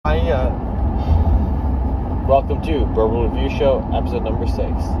Welcome to Verbal Review Show, episode number 6.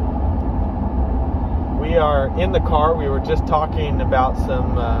 We are in the car. We were just talking about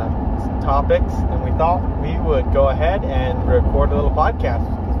some topics, and we thought we would go ahead and record a little podcast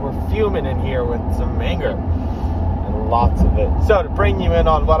because we're fuming in here with some anger And lots of it. So to bring you in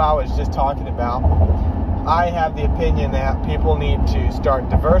on what I was just talking about, I have the opinion that people need to start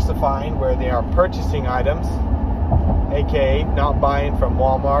diversifying where they are purchasing items, aka not buying from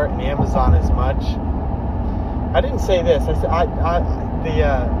Walmart and Amazon as much. I didn't say this. I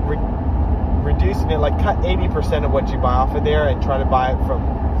said reducing it, like cut 80% of what you buy off of there and try to buy it from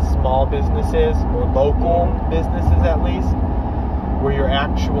small businesses or local businesses at least, where you're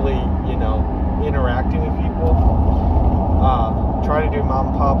actually, interacting with people. Try to do mom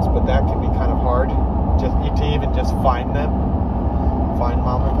and pops, but that can be kind of hard. To even just find them, find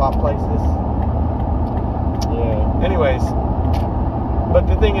mom and pop places. Yeah. Anyways, but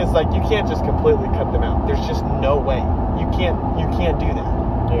the thing is, like, you can't just completely cut them out. There's just no way. You can't do that.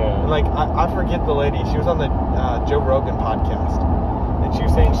 Yeah. And like, I forget the lady. She was on the Joe Rogan podcast, and she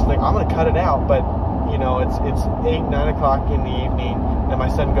was saying, she's like, I'm gonna cut it out, but it's 8-9 o'clock in the evening, and my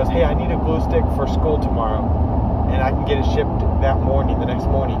son goes, hey, I need a glue stick for school tomorrow, and I can get it shipped that morning, the next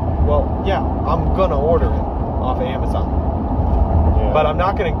morning. Well, yeah, I'm gonna order it off of Amazon. Yeah. But I'm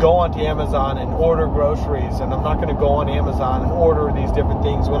not going to go onto Amazon and order groceries, and I'm not going to go on Amazon and order these different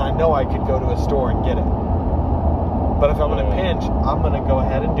things when I know I could go to a store and get it. But if I'm in a pinch, I'm going to go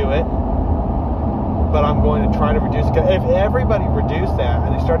ahead and do it. But I'm going to try to reduce it. If everybody reduced that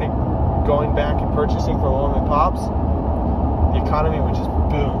and they started going back and purchasing from mom and pops, the economy would just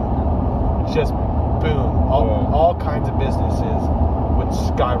boom. It's just boom. All kinds of businesses would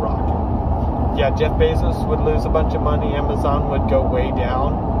skyrocket. Yeah, Jeff Bezos would lose a bunch of money. Amazon would go way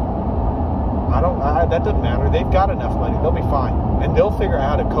down. That doesn't matter. They've got enough money. They'll be fine. And they'll figure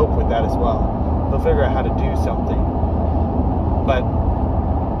out how to cope with that as well. They'll figure out how to do something. But,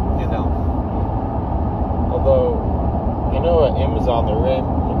 Although, at Amazon, they're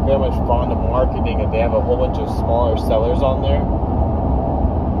very much fond of marketing, and they have a whole bunch of smaller sellers on there.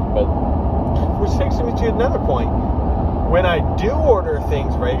 But, which takes me to another point. When I do order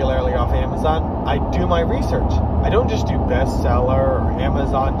things regularly off Amazon, I do my research. I don't just do bestseller or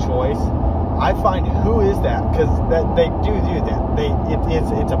Amazon choice. I find who is that, because they do that.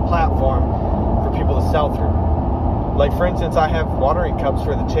 It's a platform for people to sell through. Like, for instance, I have watering cups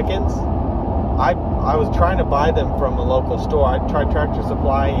for the chickens. I was trying to buy them from a local store. I tried Tractor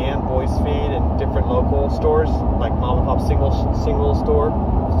Supply and Voice Feed and different local stores, like mom and pop single store,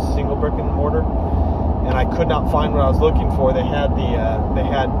 single brick and mortar. And I could not find what I was looking for. They did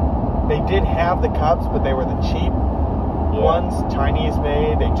have the cups, but they were the cheap ones, Chinese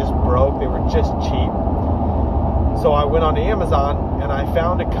made. They just broke. They were just cheap. So I went on to Amazon and I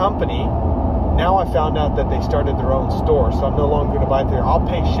found a company. Now I found out that they started their own store, so I'm no longer going to buy it there. I'll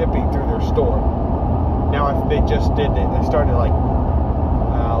pay shipping through their store. Now they just did it. They started like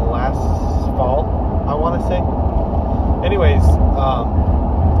last fall, I want to say. Anyways,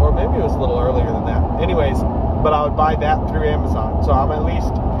 or maybe it was a little earlier than that. Anyways, but I would buy that through Amazon. So I'm at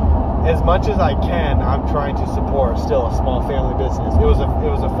least, as much as I can, I'm trying to support still a small family business. It was a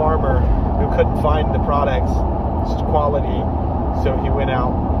farmer who couldn't find the products quality, so he went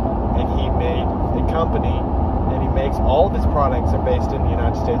out and he made a company, and he makes all of his products are based in the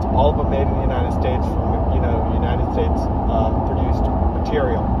United States. All of them made in the United States from United States produced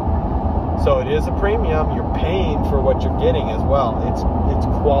material. So it is a premium. You're paying for what you're getting as well. It's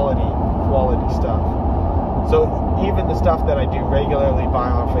quality stuff. So even the stuff that I do regularly buy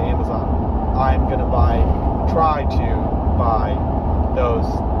off of Amazon, I'm gonna try to buy those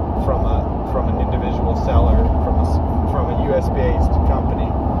from an individual seller, from a US based company,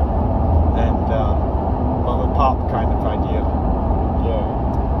 and mom and pop kind of idea.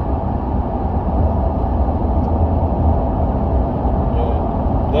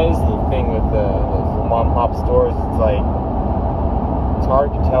 That is the thing with the mom and pop stores. It's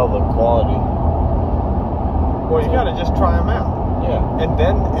hard to tell the quality. Well, you got to just try them out. Yeah. And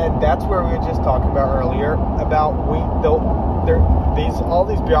that's where we were just talking about earlier about all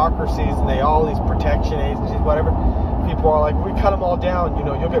these bureaucracies and all these protection agencies, whatever. People are like, we cut them all down.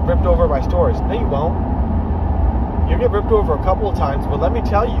 You'll get ripped over by stores. No, you won't. You'll get ripped over a couple of times, but let me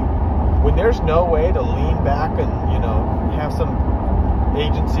tell you, when there's no way to lean back and have some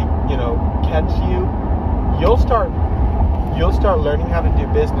agency catch you, you'll start learning how to do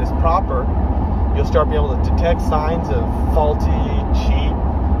business proper. You'll start being able to detect signs of faulty, cheap,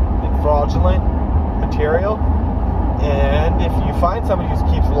 and fraudulent material. And if you find somebody who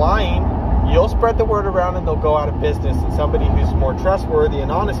keeps lying, You'll spread the word around and they'll go out of business, and somebody who's more trustworthy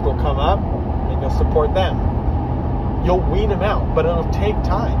and honest will come up and you'll support them. You'll wean them out, but it'll take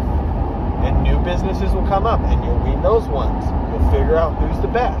time. And new businesses will come up and you'll wean those ones. You'll figure out who's the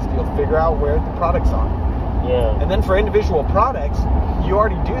best. You'll figure out where the products are. Yeah. And then for individual products, you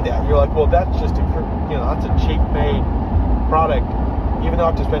already do that. You're like, well, that's just that's a cheap made product. Even though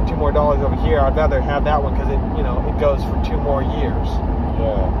I have to spend $2 more over here, I'd rather have that one because it goes for 2 more years.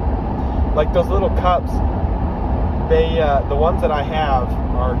 Yeah. Like those little cups, the ones that I have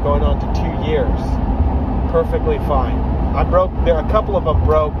are going on to 2 years, perfectly fine. A couple of them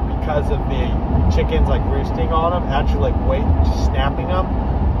broke because of the chickens like roosting on them, actually just snapping them.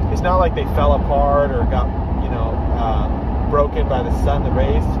 It's not like they fell apart or got broken by the sun, the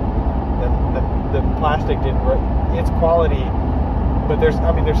rays. The plastic didn't break. It's quality, but there's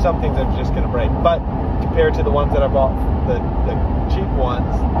some things that are just going to break. But compared to the ones that I bought, the cheap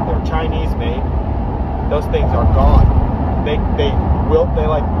ones, they're Chinese made. Those things are gone. They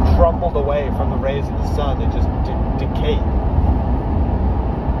like crumbled away from the rays of the sun. They just decayed.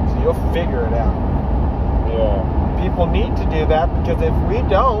 So you'll figure it out. Yeah. People need to do that because if we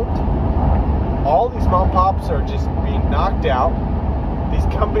don't, all these mom pops are just being knocked out. These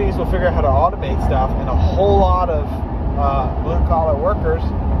companies will figure out how to automate stuff, and a whole lot of blue-collar workers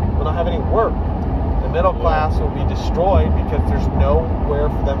will not have any work. The middle class will be destroyed because there's nowhere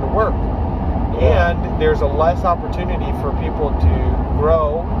for them to work. Yeah. And there's a less opportunity for people to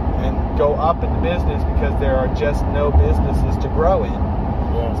grow and go up in the business because there are just no businesses to grow in.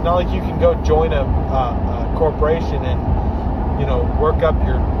 Yeah. It's not like you can go join a corporation and work up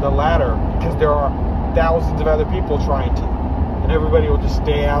the ladder because there are thousands of other people trying to, and everybody will just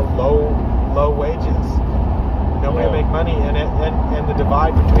stay out low wages. Nobody will make money, and the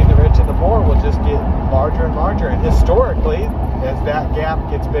divide between the rich and the poor will just get larger and larger. And historically, as that gap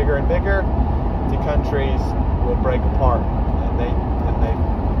gets bigger and bigger, the countries will break apart and they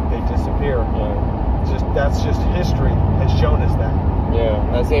disappear. Yeah. That's just history has shown us that. Yeah,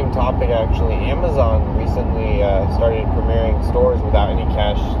 that same topic actually. Amazon recently started premiering stores without any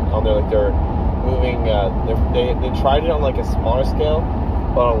cash on there. Like they're moving. They tried it on like a smaller scale,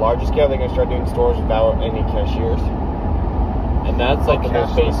 but on a larger scale, they're gonna start doing stores without any cashiers. And that's like the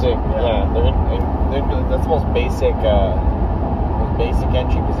most basic. Yeah, that's the most basic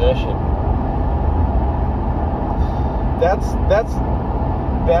entry position.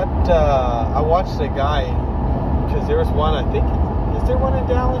 I watched a guy because there was one. I think. Is there one in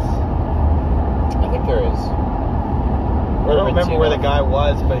Dallas? I think there is. I don't remember where the guy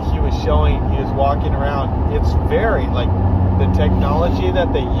was, but he was walking around. It's very, the technology that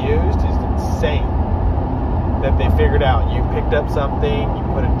they used is insane. That they figured out. You picked up something, you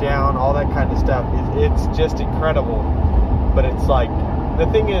put it down, all that kind of stuff. It's just incredible. But it's the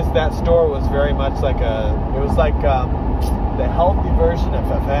thing is, that store was very much the healthy version of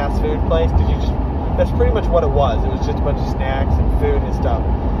a fast food place, because that's pretty much what it was. It was just a bunch of snacks and food and stuff.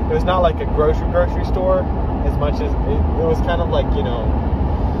 It was not like a grocery store as much as it was kind of I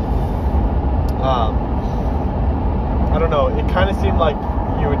don't know. It kind of seemed like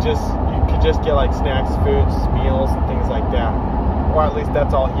you could just get snacks, foods, meals, and things like that. Or at least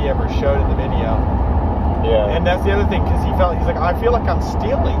that's all he ever showed in the video. Yeah. And that's the other thing, because he's like, I feel like I'm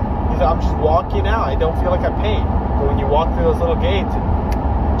stealing. He's like, I'm just walking out. I don't feel like I paid. But when you walk through those little gates,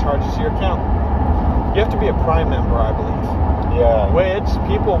 it charges your account. You have to be a Prime member, I believe. Yeah. Which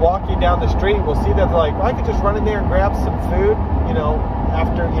people walking down the street will see that they're like, I could just run in there and grab some food,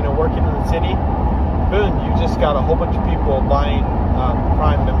 after, working in the city. Boom, you just got a whole bunch of people buying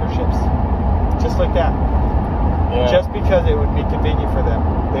Prime memberships. Just like that. Yeah. Just because it would be convenient for them.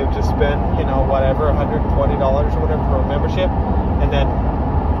 They would just spend, whatever, $120 or whatever for a membership, and then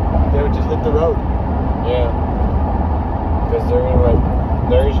they would just hit the road. Yeah. Because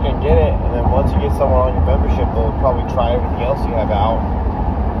they're just going to get it, and then once you get someone on your membership, they'll probably try everything else you have out,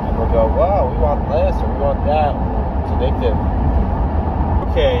 and they'll go, wow, we want this, or we want that. It's addictive.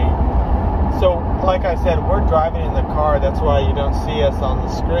 Okay, so like I said, we're driving in the car, that's why you don't see us on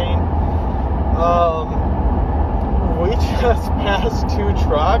the screen. We just passed 2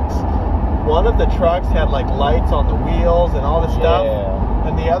 trucks. One of the trucks had lights on the wheels and all this stuff,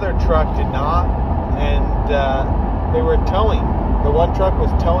 and the other truck did not, and they were towing. The one truck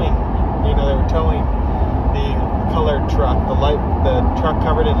was towing, they were towing the colored truck, the truck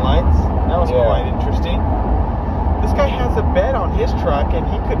covered in lights. That was quite interesting. This guy has a bed on his truck, and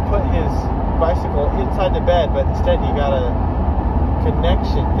he could put his bicycle inside the bed, but instead he got a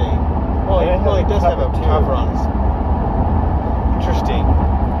connection thing. Well, he does have a cover on his. Interesting.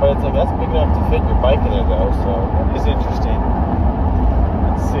 But it's that's big enough to fit your bike in it, though, so. That is interesting.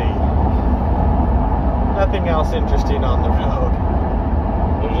 Let's see. Nothing else interesting on the road.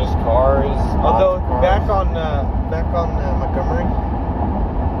 There's just cars. Although lots of cars. back on Montgomery,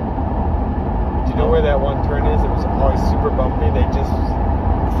 do you know where that one turn is? It was always super bumpy. They just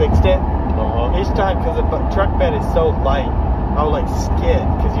fixed it. Each time, because the truck bed is so light, I would like skid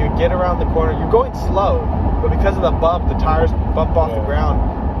because you get around the corner. You're going slow, but because of the bump, the tires bump off the ground,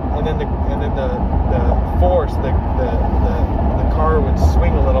 and then the force, the car would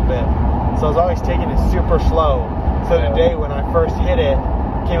swing a little bit. So I was always taking it super slow. So today when I first hit it,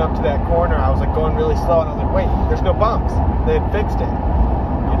 came up to that corner, I was like going really slow, and I was like, wait, there's no bumps. They had fixed it.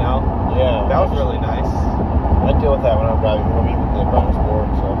 You know? Yeah. That was really nice. I deal with that when I'm driving home, even in the brown sport.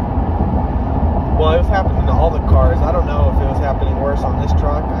 So. Well, it was happening to all the cars. I don't know if it was happening worse on this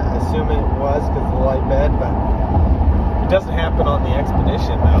truck. I assume it was because of the light bed, but it doesn't happen on the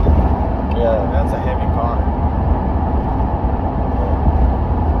Expedition, though. Yeah. That's a heavy car.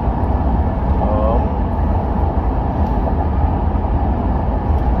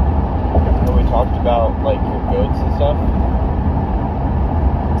 So we talked about like your goods and stuff.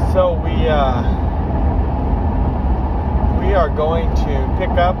 So we are going to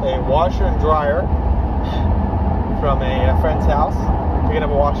pick up a washer and dryer from a friend's house. Picking up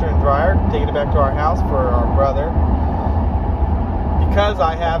a washer and dryer, taking it back to our house for our brother. Because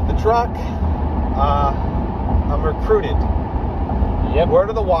I have the truck, I'm recruited. Yep. Word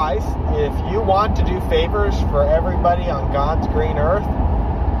of the wise, if you want to do favors for everybody on God's green earth,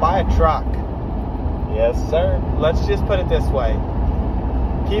 buy a truck. Yes, sir. Let's just put it this way.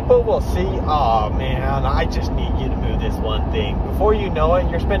 People will see, oh man, I just need you to move this one thing. Before you know it,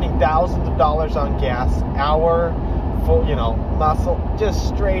 you're spending thousands of dollars on gas, hour, full, muscle, just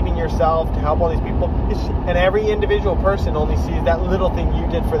straining yourself to help all these people. And every individual person only sees that little thing you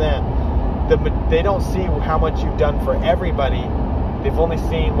did for them. They don't see how much you've done for everybody. They've only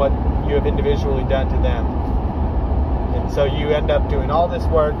seen what you have individually done to them. And so you end up doing all this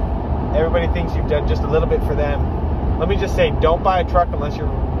work. Everybody thinks you've done just a little bit for them. Let me just say, don't buy a truck unless you're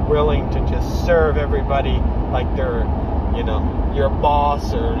willing to just serve everybody like they're, you're a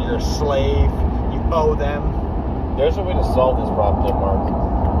boss or you're a slave. You owe them. There's a way to solve this problem, there, Mark.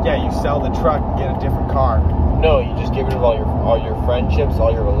 Yeah, you sell the truck and get a different car. No, you just get rid of all your friendships,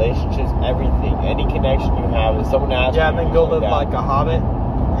 all your relationships, everything, any connection you have. If someone asks Yeah, you, and then go live like a hobbit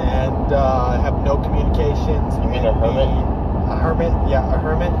and have no communications. You mean a hermit? A hermit, yeah, a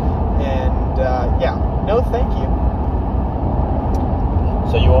hermit. And no thank you.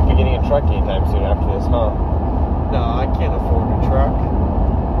 So you won't be getting a truck anytime soon after this, huh? No, I can't afford a truck.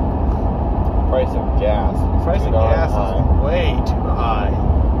 Price of gas. Price of gas is way too high.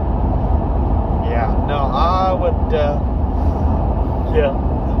 Yeah, no, I would,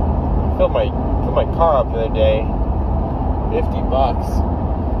 Filled my car up the other day. $50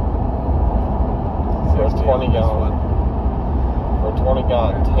 for a 20-gallon. For a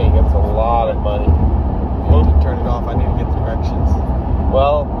 20-gallon tank, that's a lot of money. We'll have to turn it off. I need to get the directions.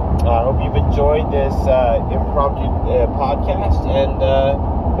 Well, I hope you've enjoyed this impromptu podcast, and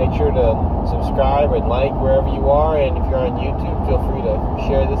make sure to subscribe and like wherever you are, and if you're on YouTube, feel free to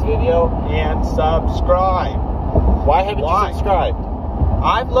share this video. And subscribe. Why haven't you subscribed?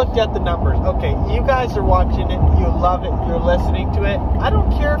 I've looked at the numbers. Okay, you guys are watching it, you love it, you're listening to it. I don't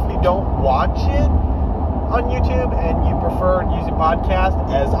care if you don't watch it on YouTube and you prefer using podcasts,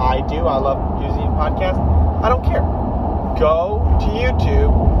 as I do. I love using podcasts. I don't care. Go to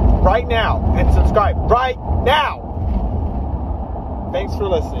YouTube right now and subscribe right now. Thanks for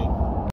listening.